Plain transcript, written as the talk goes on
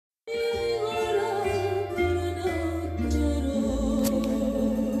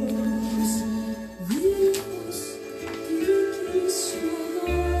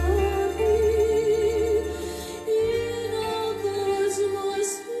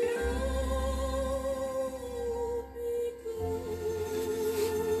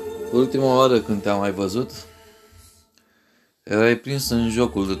Ultima oară când te-am mai văzut, erai prins în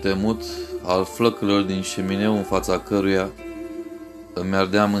jocul de temut al flăcărilor din șemineu în fața căruia îmi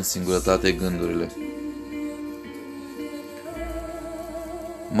ardeam în singurătate gândurile.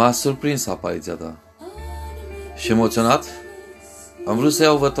 M-a surprins apariția ta și emoționat am vrut să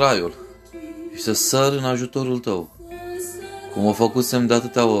iau vătraiul și să sar în ajutorul tău, cum o făcusem de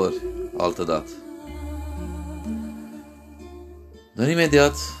atâtea ori altădată. Dar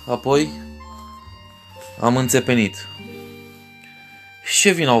imediat, apoi, am înțepenit. Și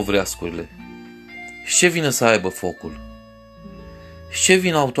ce vină au vreascurile? Și ce vină să aibă focul? Și ce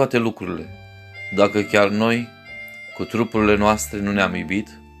vină au toate lucrurile, dacă chiar noi, cu trupurile noastre, nu ne-am iubit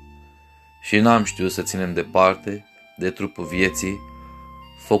și n-am știut să ținem departe de trupul vieții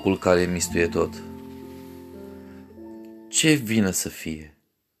focul care mistuie tot? Ce vină să fie?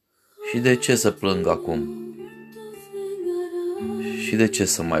 Și de ce să plâng acum? Și de ce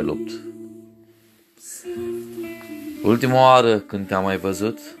să mai lupt? Ultima oară când te-am mai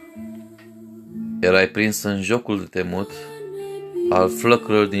văzut, erai prins în jocul de temut al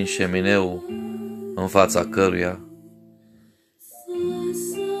flăcărilor din șemineu în fața căruia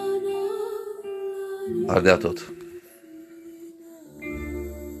ardea tot.